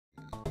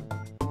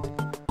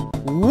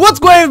What's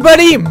going on,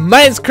 everybody?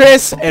 My name's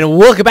Chris, and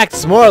welcome back to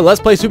some more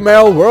Let's Play Super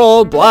Mario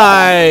World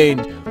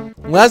Blind.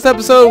 Last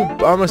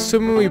episode, I'm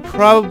assuming we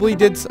probably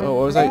did.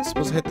 Oh, was I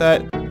supposed to hit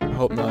that? I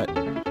hope not.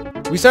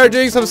 We started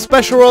doing some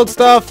special world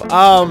stuff.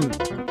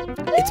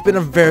 It's been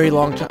a very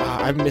long time.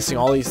 I'm missing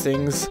all these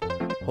things.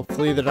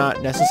 Hopefully, they're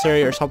not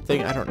necessary or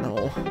something. I don't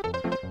know.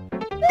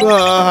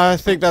 I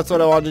think that's what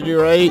I wanted to do,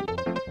 right?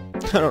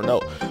 I don't know.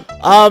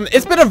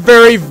 It's been a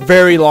very,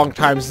 very long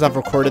time since I've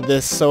recorded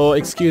this, so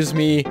excuse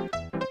me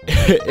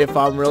if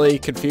I'm really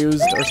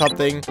confused or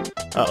something.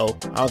 Uh-oh,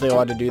 I don't think I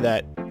wanted to do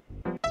that.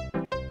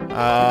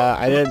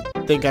 I didn't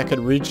think I could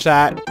reach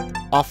that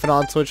off and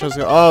on switch. I was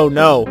gonna, oh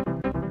no.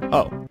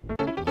 Oh.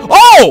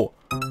 Oh!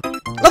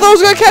 I thought I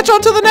was gonna catch on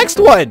to the next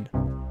one!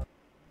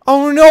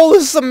 Oh no,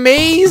 this is a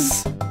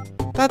maze?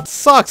 That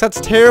sucks,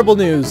 that's terrible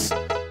news.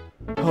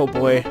 Oh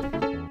boy.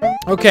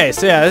 Okay,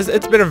 so yeah,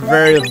 it's been a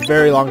very,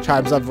 very long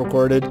time since I've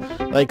recorded.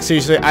 Like,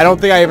 seriously, I don't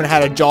think I even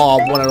had a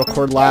job when I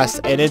recorded last,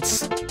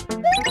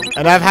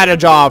 and I've had a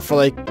job for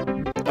like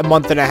a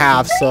month and a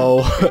half,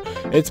 so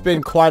it's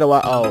been quite a while.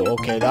 Oh,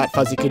 okay, that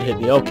fuzzy kid hit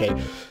me. Okay,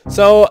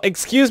 so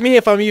excuse me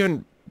if I'm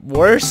even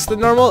worse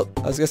than normal.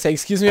 I was gonna say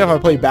excuse me if I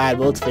play bad,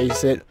 but let's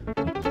face it,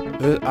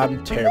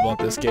 I'm terrible at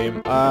this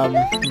game.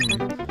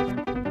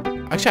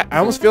 Actually, I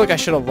almost feel like I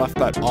should have left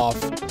that off,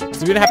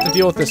 because we didn't have to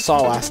deal with this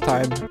saw last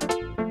time.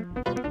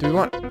 Do we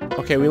want...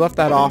 Okay, we left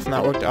that off and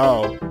that worked.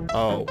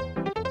 Oh.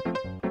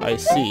 I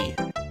see.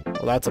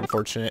 Well, that's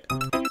unfortunate.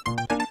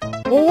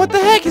 Well, what the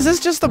heck? Is this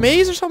just a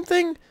maze or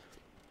something?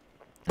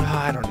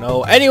 I don't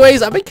know.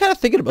 Anyways, I've been kind of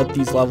thinking about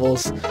these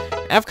levels.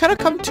 And I've kind of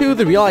come to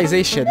the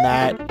realization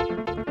that...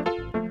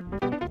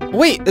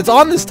 Wait, it's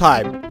on this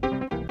time.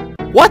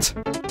 What?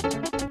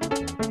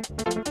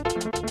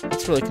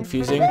 That's really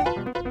confusing.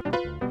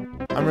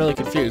 I'm really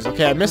confused.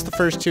 Okay, I missed the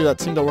first two.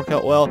 That seemed to work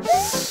out well.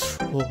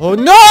 Oh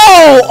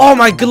no! Oh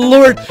my good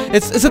lord!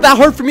 Is it that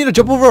hard for me to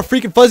jump over a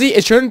freaking fuzzy?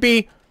 It shouldn't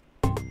be.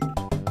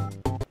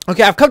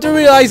 Okay, I've come to a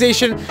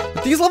realization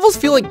that these levels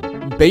feel like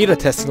beta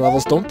testing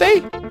levels, don't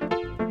they?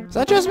 Is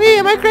that just me?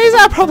 Am I crazy?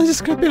 I'm probably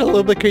just gonna be a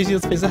little bit crazy,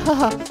 let's face it.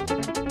 Haha.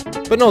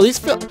 But no,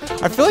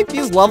 I feel like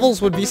these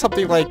levels would be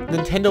something like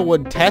Nintendo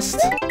would test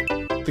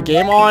the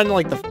game on,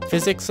 like the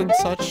physics and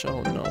such.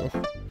 Oh no.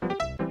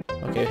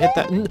 Okay, hit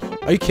that.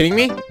 Are you kidding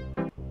me?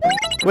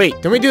 Wait,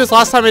 didn't we do this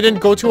last time? It didn't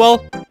go too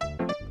well?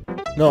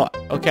 No,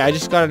 okay, I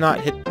just gotta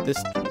not hit this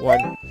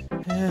one.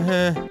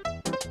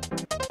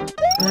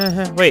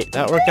 Wait,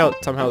 that worked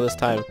out somehow this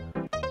time.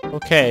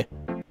 Okay.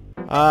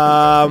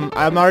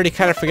 I'm already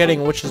kind of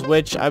forgetting which is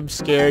which. I'm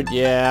scared,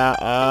 yeah.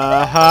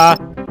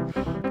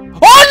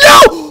 Oh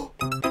no!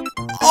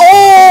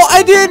 Oh,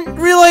 I didn't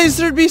realize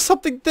there'd be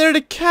something there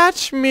to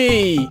catch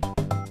me.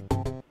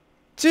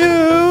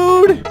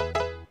 Dude!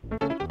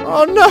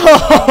 Oh no!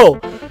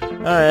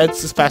 Alright,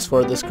 let's just fast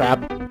forward this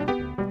crap.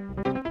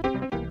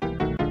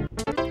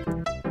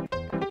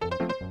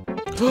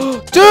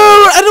 Dude,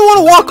 I didn't want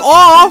to walk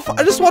off.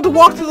 I just want to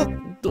walk to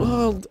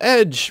the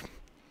edge.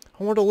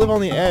 I want to live on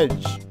the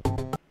edge.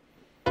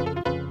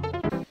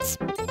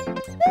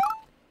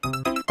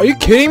 Are you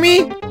kidding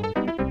me?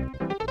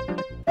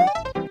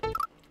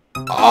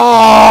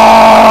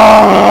 Oh!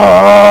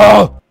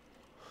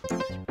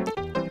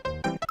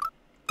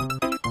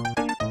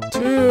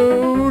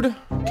 Dude.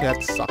 Okay,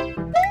 that sucked.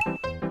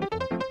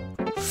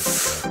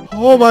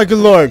 Oh my good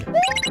lord. I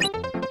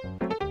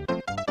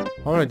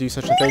want to do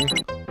such a thing.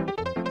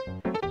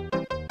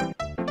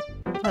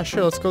 Oh,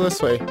 sure, let's go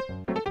this way.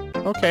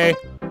 Okay.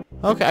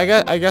 Okay,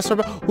 I guess we're...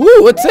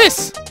 Ooh, what's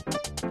this?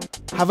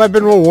 Have I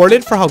been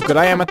rewarded for how good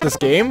I am at this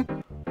game?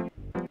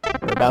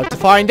 We're about to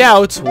find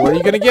out. What are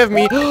you gonna give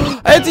me?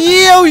 It's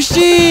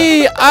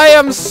Yoshi! I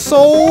am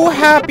so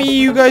happy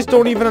you guys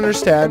don't even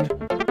understand.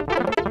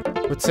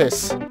 What's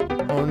this?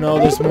 Oh no,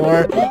 there's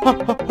more.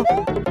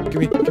 Give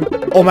me...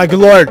 Oh my good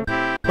lord.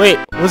 Wait,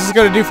 what's this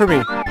gonna do for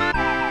me?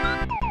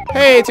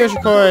 Hey, it's Yoshi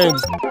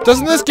coins.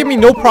 Doesn't this give me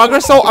no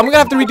progress though? I'm gonna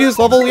have to redo this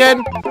level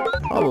again?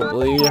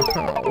 Probably.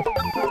 Oh.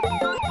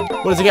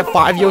 What does it get?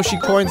 5 Yoshi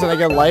coins and I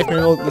get life?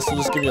 Maybe this will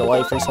just give me a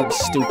life or something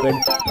stupid.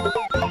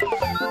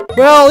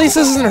 Well, at least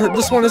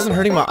this one isn't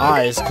hurting my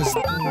eyes, because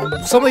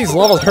some of these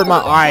levels hurt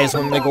my eyes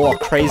when they go all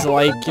crazy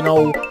like, you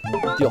know,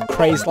 feel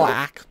crazy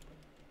like.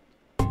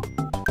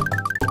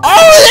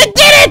 Oh, it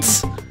did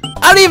it!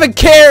 I don't even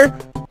care!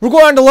 We're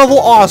going to level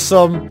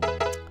awesome.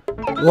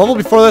 The level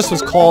before this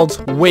was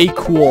called Way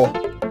Cool.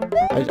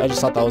 I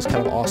just thought that was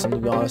kind of awesome, to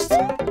be honest.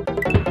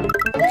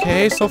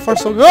 Okay, so far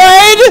so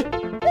good!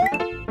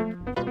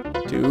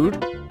 Dude.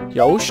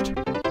 Yost?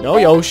 No,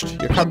 Yost.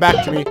 You're coming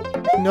back to me.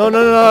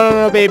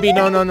 No, baby.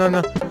 No. No.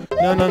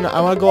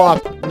 I want to go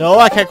up. No,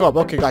 I can't go up.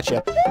 Okay,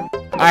 gotcha.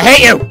 I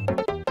hate you!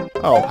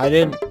 Oh, I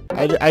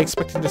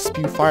expected to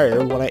spew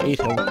fire when I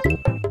ate him.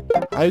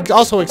 I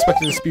also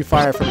expected to spew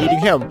fire from eating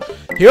him.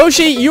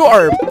 Yoshi, you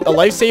are a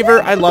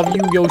lifesaver. I love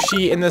you,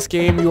 Yoshi, in this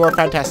game. You are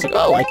fantastic.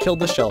 Oh, I killed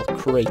the shell.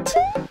 Great.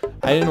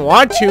 I didn't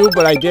want to,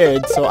 but I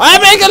did. So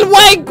I'm making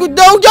way.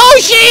 No,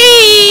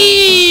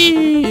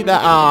 Yoshi!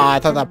 I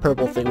thought that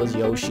purple thing was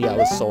Yoshi. I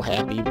was so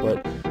happy,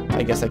 but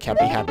I guess I can't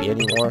be happy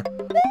anymore.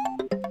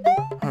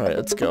 Alright,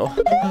 let's go.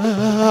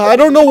 I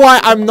don't know why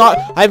I'm not...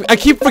 I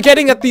keep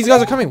forgetting that these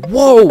guys are coming.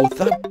 Whoa!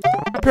 The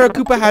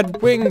Paracupa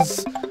had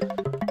wings.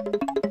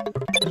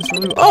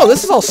 Oh,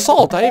 this is all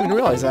salt. I didn't even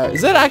realize that.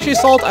 Is it actually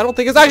salt? I don't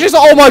think it's actually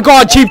salt. Oh my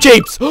god, Cheep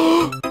Cheeps!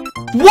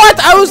 What?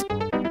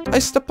 I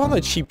stepped on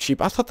the Cheep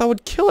Cheep. I thought that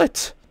would kill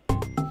it.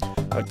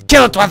 I would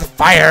kill it with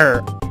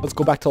fire! Let's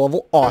go back to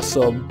level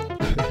awesome.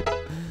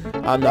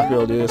 I'm not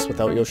gonna do this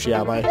without Yoshi,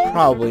 am I?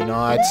 Probably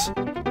not.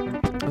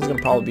 This is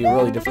gonna probably be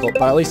really difficult,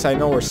 but at least I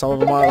know where some of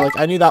them are. Like,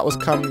 I knew that was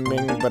coming,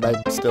 but I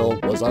still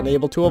was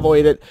unable to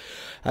avoid it.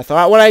 I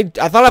thought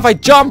if I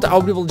jumped, I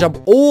would be able to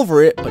jump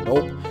over it, but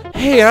nope.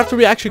 Hey, after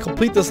we actually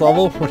complete this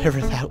level,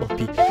 whatever that will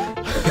be.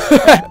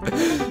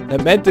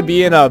 That meant to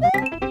be in a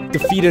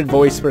defeated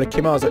voice, but it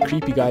came out as a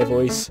creepy guy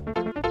voice.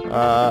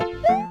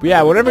 But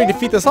yeah, whenever we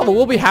defeat this level,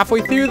 we'll be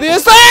halfway through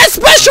this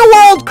special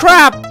world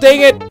crap!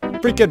 Dang it!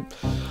 Freaking...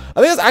 I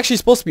think it's actually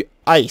supposed to be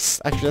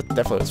ice. Actually, that's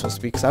definitely what it's supposed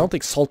to be, because I don't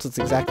think salt is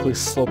exactly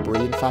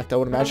slippery. In fact, I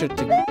would imagine it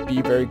to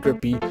be very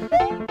grippy.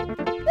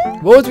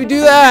 But once we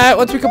do that,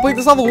 once we complete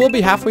this level, we'll be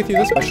halfway through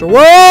the special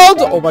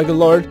world! Oh my good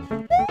lord.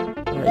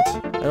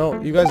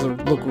 Alright. You guys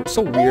look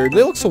so weird.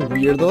 They look so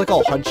weird. They're like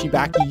all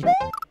hunchy-backy.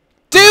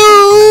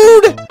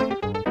 Dude!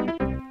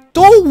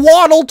 Don't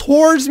waddle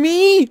towards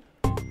me!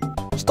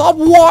 Stop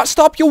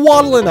you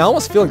waddling. I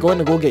almost feel like going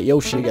to go get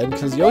Yoshi again,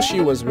 because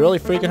Yoshi was really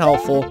freaking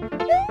helpful.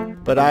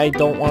 But I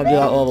don't want to do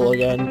that level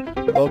again.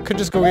 Well, could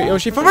just go get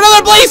Yoshi from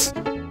another place!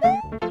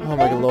 Oh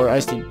my good lord, I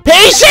just need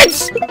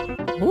patience!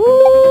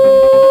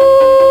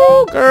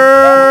 Ooh,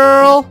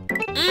 girl!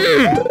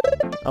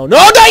 Oh no,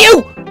 not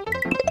you!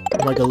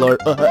 Oh my good lord.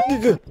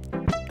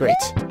 Great.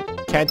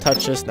 Can't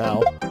touch this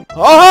now.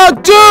 Oh,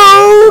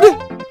 dude!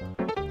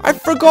 I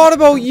forgot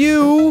about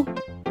you!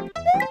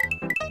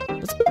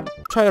 Let's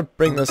try to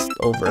bring this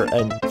over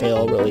and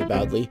fail really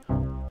badly.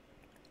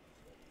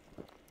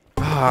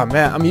 Ah,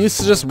 man, I'm used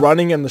to just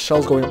running and the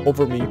shell's going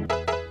over me.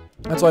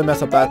 That's why I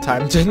messed up that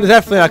time.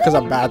 Definitely not because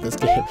I'm bad at this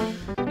game.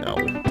 No.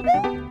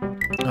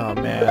 Oh,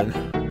 man.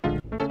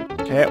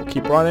 Okay, we'll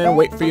keep running,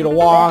 wait for you to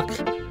walk,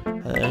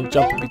 and then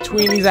jump in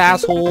between these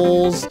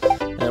assholes,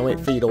 and then wait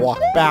for you to walk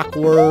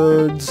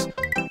backwards.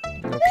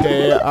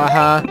 Okay,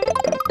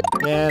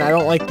 Man, I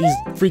don't like these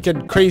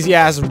freaking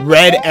crazy-ass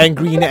red and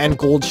green and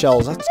gold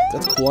shells.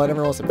 That's cool, I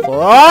never noticed it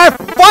before. Oh,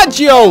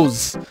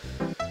 fudgios!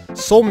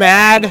 So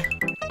mad.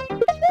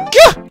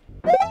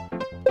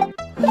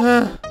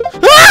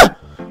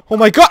 Oh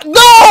my god,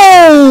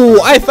 no!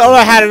 I thought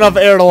I had enough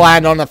air to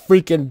land on a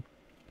freaking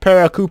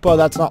Paracupa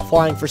that's not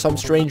flying for some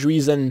strange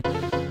reason.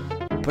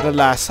 But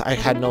alas, I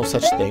had no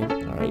such thing.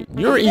 Alright,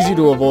 you're easy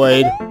to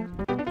avoid.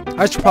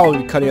 I should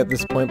probably be cutting at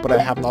this point, but I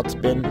have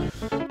not been.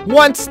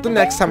 Once the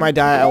next time I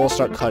die, I will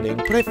start cutting.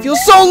 But I feel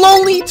so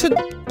lonely to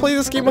play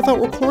this game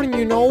without recording,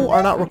 you know?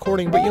 Or not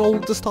recording, but you know,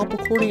 to stop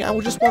recording. I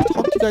would just want to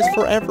talk to you guys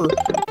forever.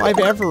 If I've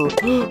ever.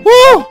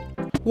 Oh!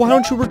 Why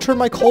don't you return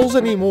my calls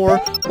anymore?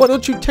 Why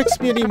don't you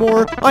text me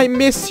anymore? I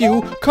miss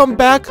you. Come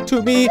back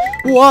to me.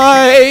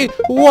 Why?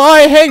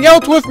 Why hang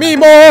out with me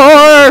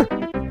more?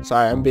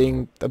 Sorry, I'm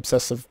being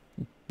obsessive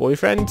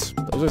boyfriend.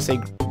 I was gonna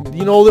say,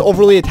 you know, the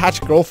overly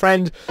attached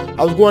girlfriend.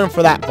 I was going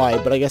for that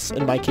vibe, but I guess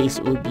in my case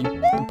it would be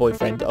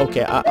boyfriend.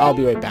 Okay, I'll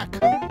be right back.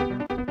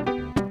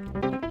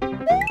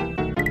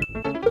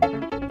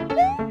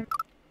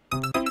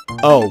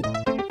 Oh.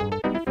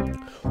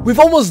 We've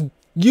almost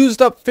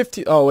used up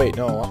 50... Oh, wait,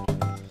 no.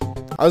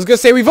 I was gonna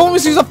say, we've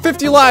almost used up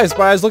 50 lives,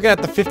 but I was looking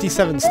at the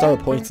 57 star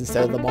points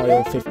instead of the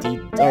Mario 50,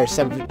 or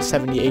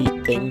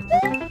 78 thing.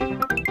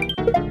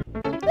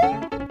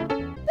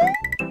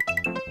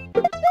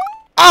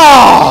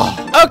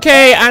 Oh!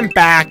 Okay, I'm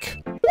back.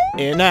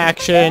 In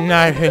action.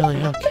 Okay.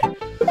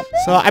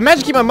 So, I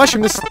managed to keep my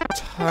mushroom this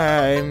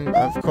time.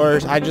 Of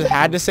course, I just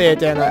had to say it,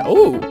 then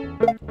ooh!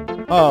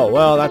 Oh,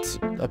 well, that's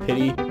a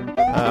pity.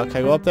 Can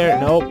I go up there?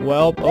 Nope.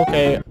 Well,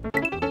 okay.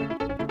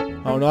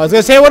 Oh no, I was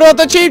gonna say, what about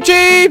the Cheep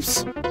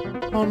Cheeps?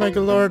 Oh my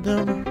good lord,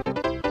 no.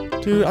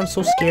 Dude, I'm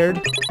so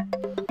scared.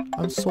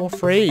 I'm so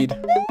afraid.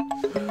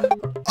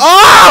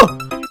 Oh!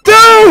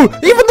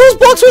 Dude! Even those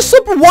blocks are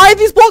slippery! Why are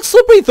these blocks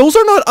slippery? Those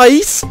are not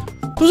ice!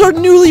 Those are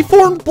newly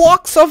formed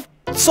blocks of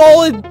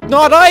solid,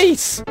 not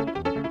ice!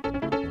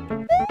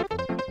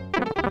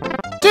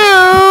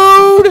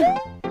 Dude!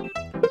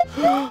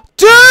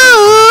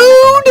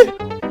 Dude!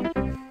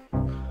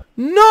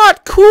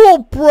 Not cool,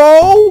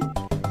 bro!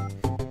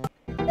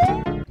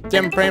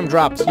 Damn frame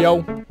drops,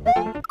 yo.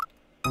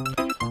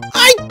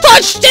 I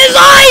touched his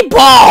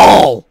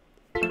eyeball!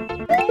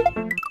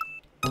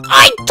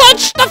 I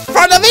touched the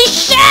front of his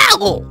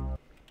shell!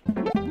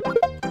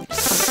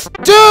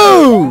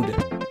 Dude!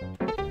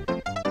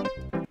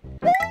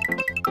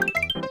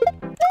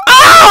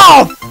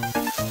 Oh!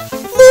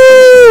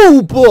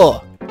 Foob!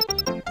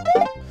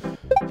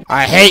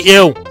 I hate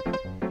you!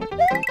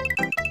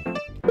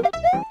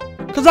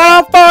 Cause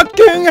I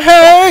fucking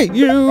hate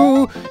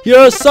you!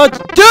 You're such...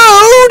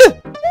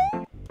 Dude!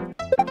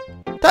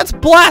 That's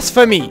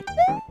blasphemy!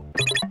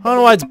 I don't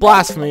know why it's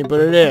blasphemy, but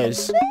it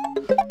is.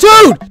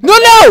 Dude! No,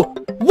 no!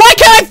 Why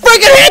can't I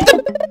freaking hit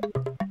the...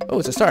 Oh,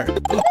 it's a star.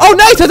 Oh,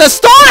 nice! It's a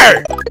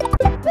star!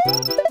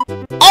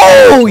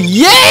 Oh,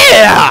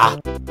 yeah!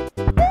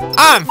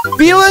 I'm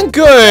feeling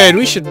good.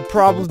 We should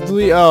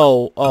probably...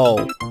 Oh.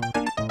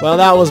 Well,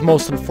 that was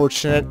most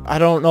unfortunate. I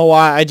don't know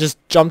why I just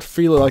jumped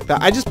freely like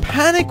that. I just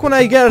panic when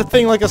I get a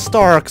thing like a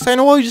star, because I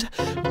know I just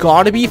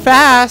gotta be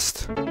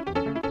fast.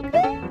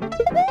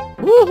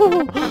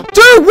 Woo-hoo.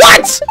 Dude,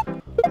 what?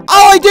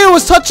 All I did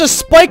was touch a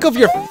spike of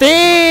your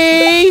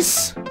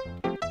face.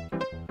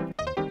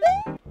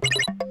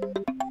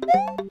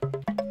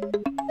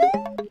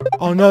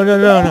 Oh, no.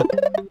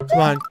 Come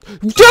on.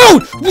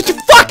 Dude! What the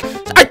fuck?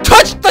 I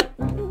touched the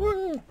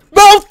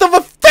mouth of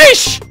a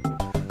fish!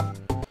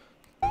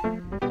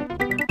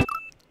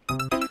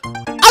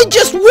 I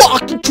just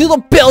walked into the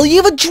belly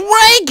of a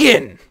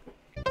dragon!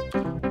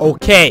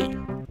 Okay.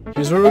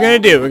 Here's what we're gonna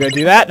do. We're gonna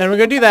do that, then we're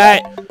gonna do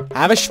that.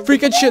 Have a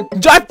freaking shit.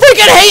 I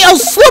freaking hate how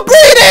slippery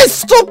it is!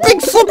 Stop being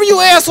slippery, you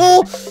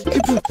asshole!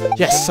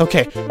 Yes,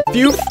 okay.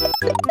 Phew.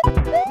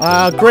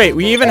 Great.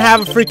 We even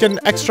have a freaking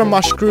extra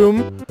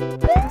mushroom.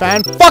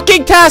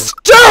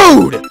 Fan-fucking-tastic,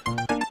 dude!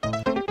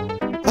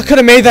 I could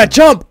have made that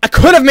jump. I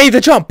could have made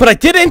the jump, but I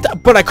didn't.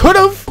 But I could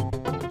have.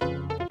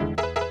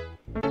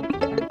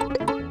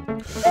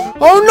 Oh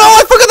no!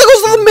 I forgot that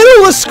goes to the middle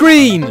of the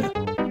screen.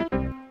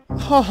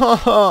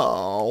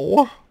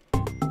 Oh.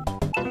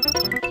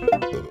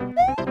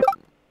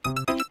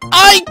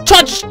 I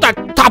touched the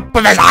top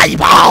of his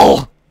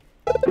eyeball.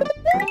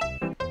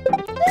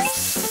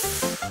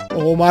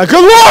 Oh my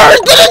good lord!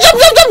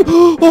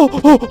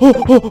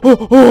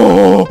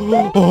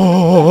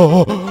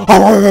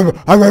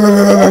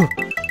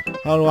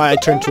 I don't know why I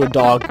turned to a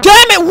dog.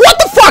 Damn it! What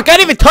the fuck? I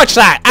didn't even touch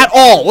that at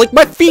all. Like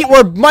my feet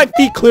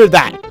cleared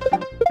that.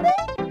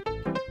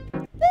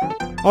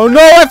 Oh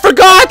no! I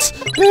forgot.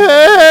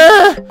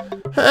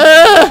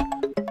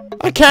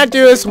 I can't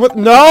do this with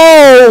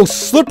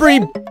slippery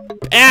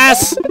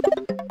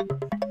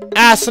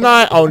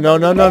asinine. Oh no!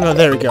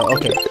 There we go.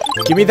 Okay,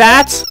 give me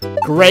that.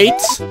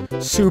 Great.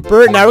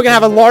 Super. Now we're gonna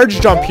have a large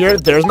jump here.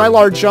 There's my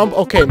large jump.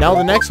 Okay, now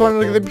the next one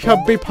is gonna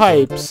become big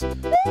pipes.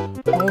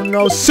 Oh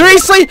no.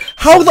 Seriously?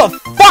 How the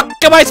fuck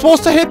am I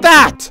supposed to hit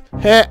that?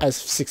 Heh, as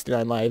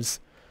 69 lives.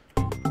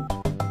 I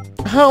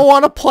don't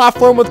want a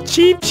platform with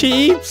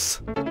cheeps.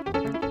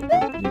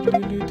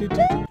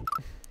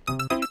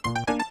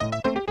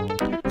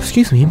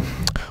 Excuse me.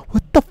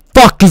 What the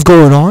fuck is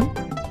going on?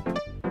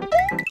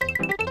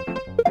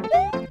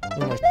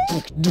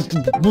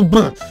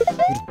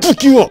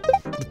 Fuck you up!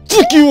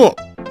 Fuck you up!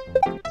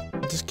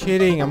 Just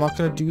kidding, I'm not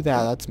gonna do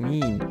that. That's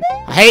mean.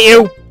 I hate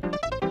you!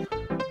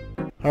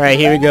 Alright,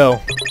 here we go.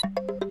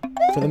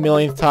 For the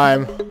millionth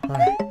time.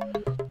 Alright.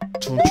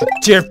 Don't you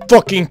dare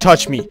fucking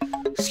touch me!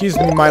 Excuse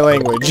me, my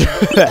language.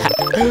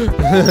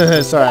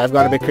 Sorry, I've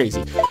gone a bit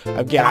crazy. I'm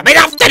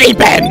off the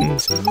deep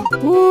end!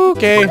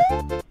 Okay.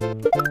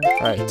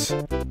 Alright.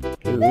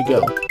 Here we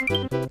go.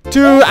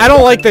 Dude, I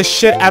don't like this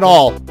shit at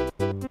all.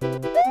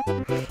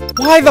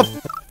 Why the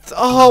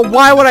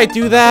why would I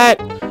do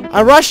that?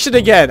 I rushed it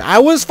again. I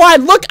was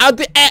fine. Look,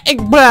 the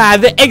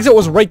exit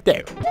was right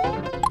there.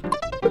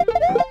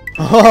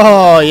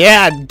 Oh,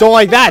 yeah. Don't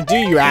like that, do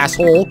you,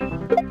 asshole?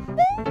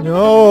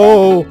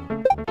 No.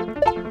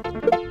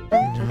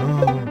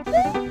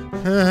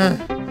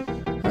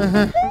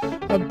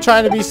 I'm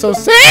trying to be so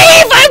safe.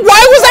 Why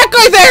was that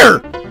guy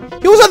there?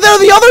 He wasn't there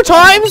the other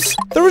times.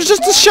 There was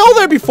just a shell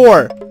there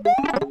before.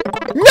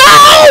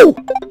 No!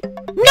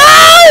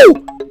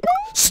 No!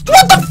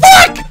 What the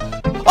fuck?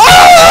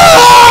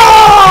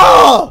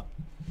 Oh!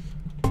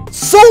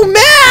 So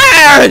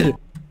mad!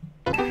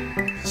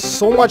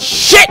 So much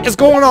shit is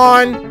going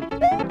on.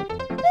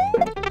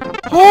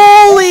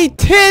 Holy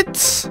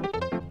tits!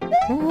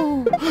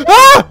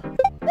 Ah! I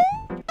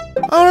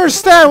don't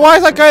understand. Why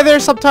is that guy there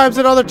sometimes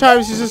and other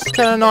times he's just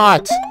kind of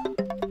not?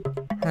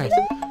 Alright.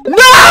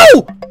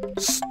 No!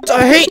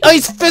 I hate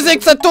ice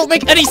physics that don't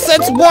make any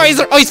sense. Why is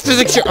there ice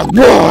physics here?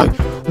 Why?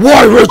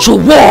 Why, Rachel?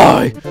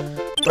 Why?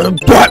 I'm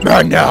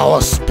Batman now,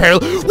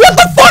 apparently. What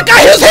the fuck?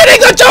 I was hitting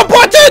the jump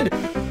button!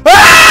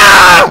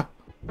 Ah!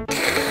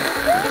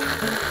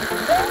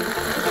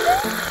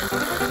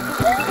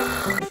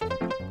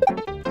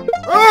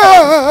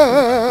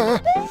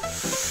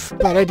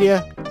 Bad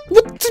idea.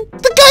 What?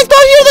 The guy's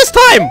not here this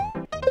time!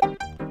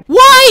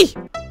 Why?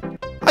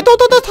 I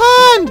don't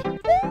understand!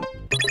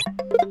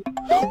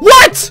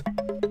 What?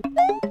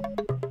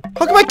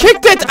 How come I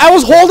kicked it? I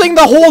was holding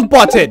the hold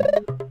button.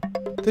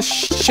 This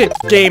shit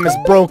game is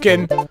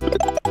broken.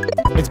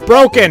 It's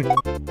broken.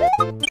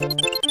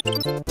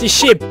 This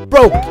shit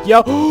broke,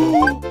 yo.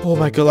 Oh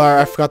my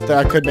god, I forgot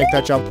that I could make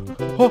that jump.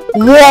 Oh,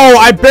 whoa,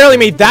 I barely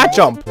made that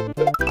jump.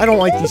 I don't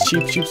like these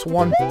cheap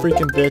one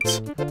freaking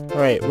bit.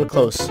 Alright, we're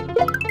close. No!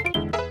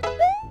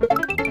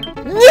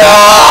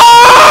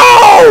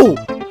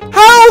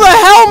 How the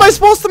hell am I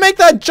supposed to make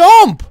that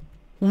jump?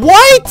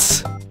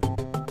 What?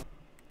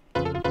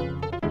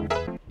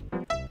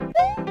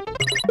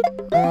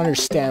 I don't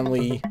understand,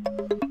 Lee.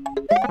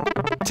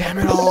 damn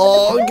it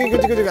all.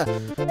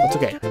 That's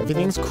okay.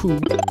 Everything's cool.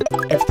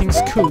 Everything's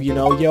cool, you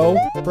know, yo,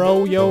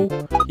 bro, yo,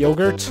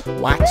 yogurt,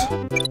 what?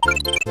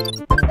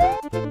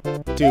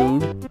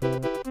 Dude.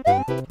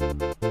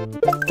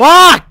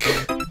 Fuck!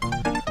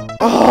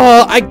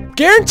 Oh, I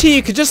guarantee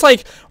you could just,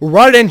 like,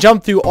 run and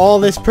jump through all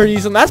this pretty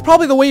easily. And that's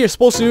probably the way you're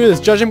supposed to do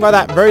this, judging by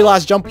that very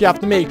last jump you have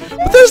to make.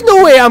 But there's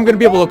no way I'm going to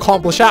be able to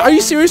accomplish that. Are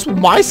you serious with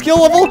my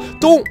skill level?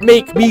 Don't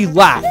make me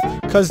laugh.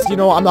 Because, you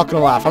know, I'm not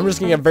going to laugh. I'm just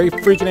going to get very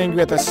freaking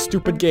angry at this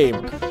stupid game.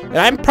 And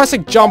I'm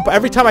pressing jump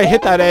every time I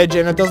hit that edge,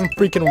 and it doesn't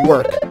freaking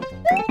work.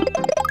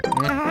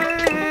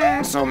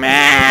 I'm so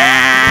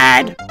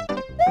mad.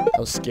 That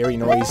was scary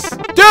noise.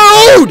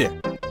 Dude!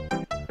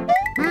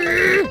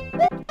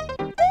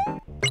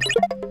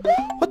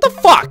 What the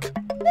fuck?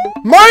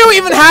 Mario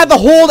even had the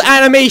hold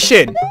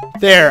animation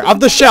there of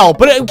the shell,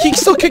 but he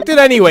still kicked it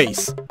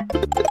anyways.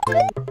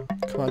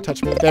 Come on,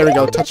 touch me. There we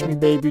go. Touch me,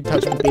 baby.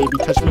 Touch me, baby.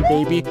 Touch me,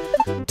 baby.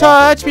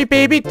 Touch me,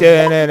 baby. You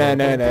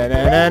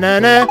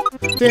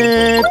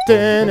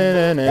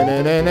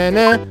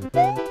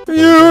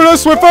the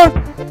Swiffer. I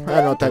don't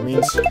know what that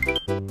means.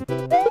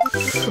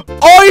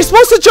 Oh, you're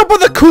supposed to jump on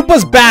the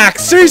Koopa's back.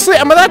 Seriously?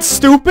 Am I that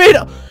stupid?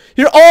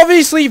 You're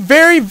obviously,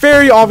 very,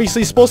 very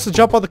obviously supposed to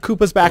jump on the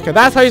Koopa's back, and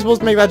that's how you're supposed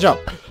to make that jump.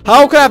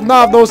 How could I have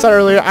not noticed that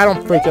earlier? I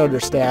don't freaking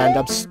understand.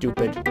 I'm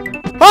stupid.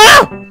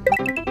 Ah!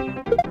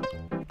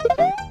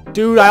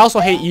 Dude, I also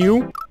hate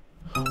you.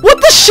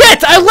 What the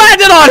shit? I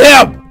landed on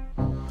him!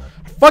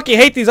 I fucking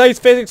hate these ice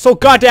physics so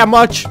goddamn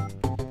much.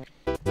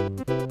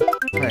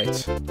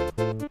 Right.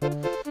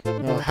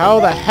 Now, how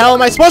the hell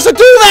am I supposed to do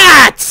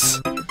that?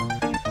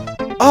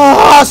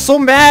 Oh, so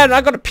mad.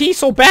 I gotta pee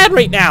so bad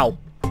right now.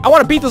 I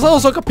want to beat this level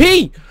so I can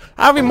pee.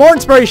 I have even more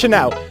inspiration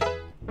now.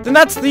 Then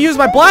that's to use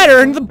my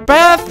bladder in the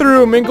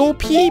bathroom and go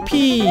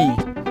pee-pee.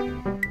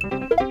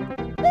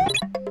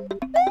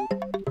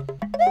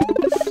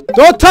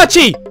 Don't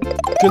touchy!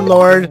 Good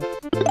lord.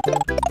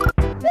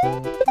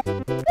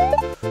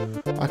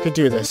 I could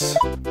do this.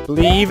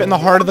 Believe in the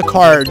heart of the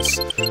cards.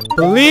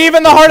 Believe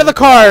in the heart of the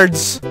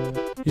cards.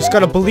 You just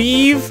gotta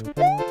believe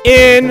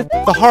in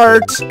the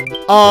heart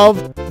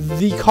of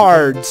the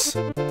cards.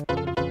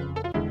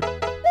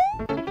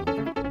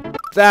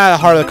 That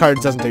heart of the cards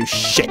doesn't do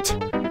shit.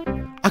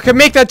 I could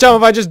make that jump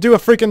if I just do a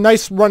freaking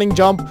nice running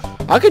jump.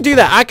 I could do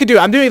that. I could do it.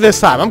 I'm doing it this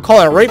time. I'm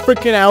calling it right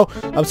freaking now.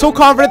 I'm so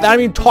confident that I'm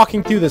even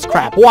talking through this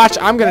crap. Watch,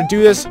 I'm gonna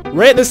do this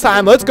right this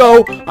time. Let's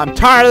go. I'm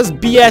tired of this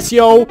BS,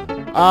 yo.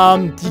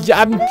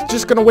 Yeah, I'm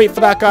just gonna wait for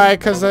that guy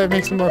because it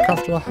makes me more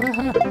comfortable.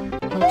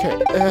 Okay,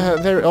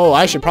 there. Oh,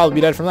 I should probably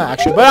be dead from that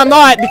actually, but I'm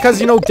not because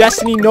you know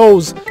Destiny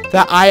knows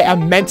that I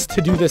am meant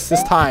to do this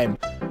time.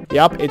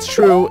 Yep, it's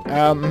true.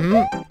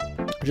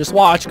 Just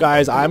watch,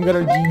 guys.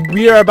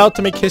 We are about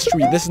to make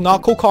history. This is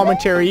not cool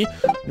commentary.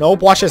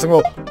 Nope. Watch this. I'm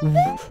going.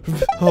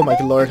 Oh my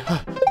good lord.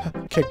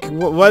 Okay.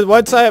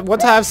 Once I have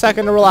a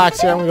second to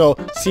relax here, I'm gonna go.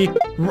 See.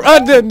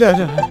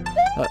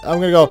 I'm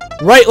gonna go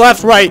right,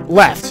 left, right,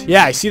 left.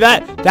 Yeah, I see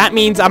that. That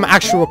means I'm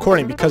actually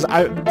recording because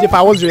if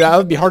I was doing that, it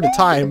would be hard to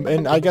time,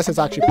 and I guess it's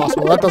actually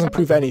possible. That doesn't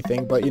prove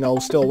anything, but you know,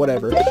 still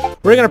whatever.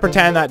 We're gonna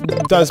pretend that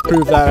does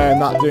prove that I am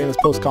not doing this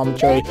post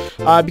commentary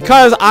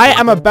because I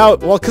am about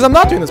because I'm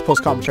not doing this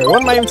post commentary.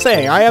 What am I even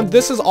saying?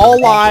 This is all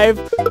live.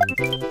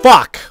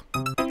 Fuck.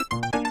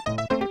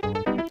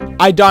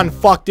 I done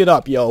fucked it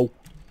up, yo.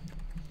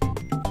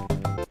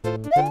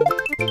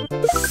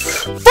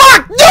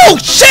 Fuck! No!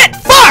 Shit!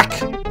 Fuck!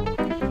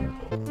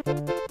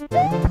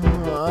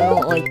 I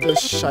don't like this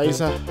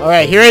shiza.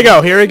 Alright, here we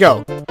go, here we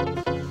go. God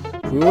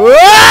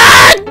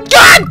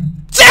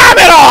damn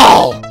it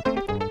all!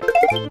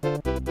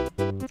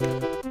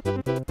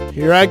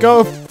 Here I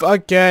go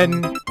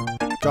again.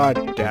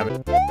 God damn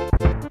it.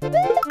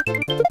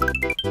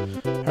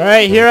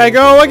 Alright, here I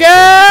go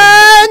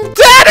again!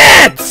 Damn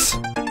it!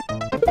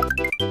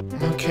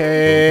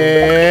 Okay.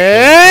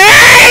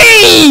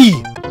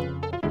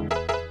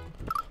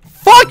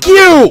 Fuck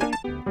you!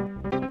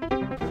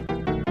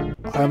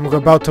 I'm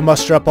about to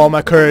muster up all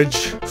my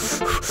courage.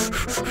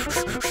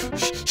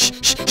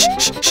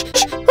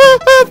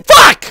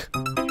 Fuck!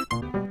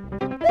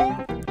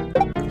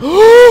 No,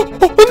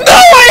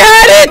 I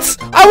had it!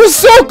 I was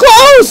so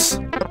close!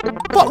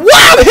 But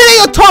wow, I'm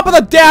hitting the top of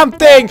the damn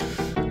thing!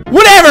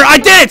 Whatever, I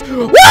did it!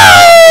 Woo!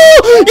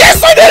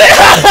 Yes, I did it!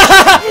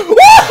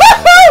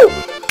 Woo!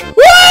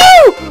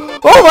 Woo!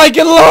 Oh my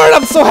good lord,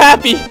 I'm so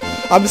happy!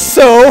 I'm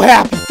so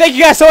happy. Thank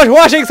you guys so much for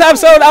watching this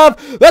episode of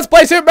Let's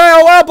Play Super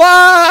Mario World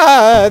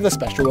Blind, the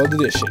Special World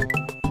Edition.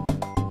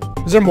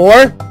 Is there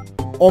more?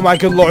 Oh my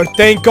good lord,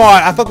 thank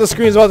god. I thought the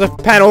screen was about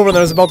to pan over and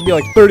there was about to be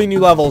like 30 new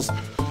levels.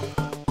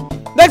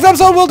 Next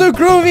episode we'll do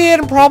Groovy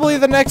and probably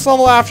the next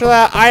level after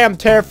that. I am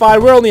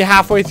terrified. We're only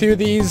halfway through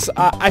these.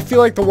 I feel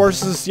like the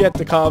worst is yet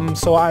to come,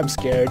 so I'm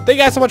scared. Thank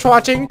you guys so much for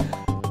watching.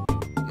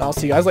 I'll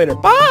see you guys later.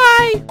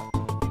 Bye!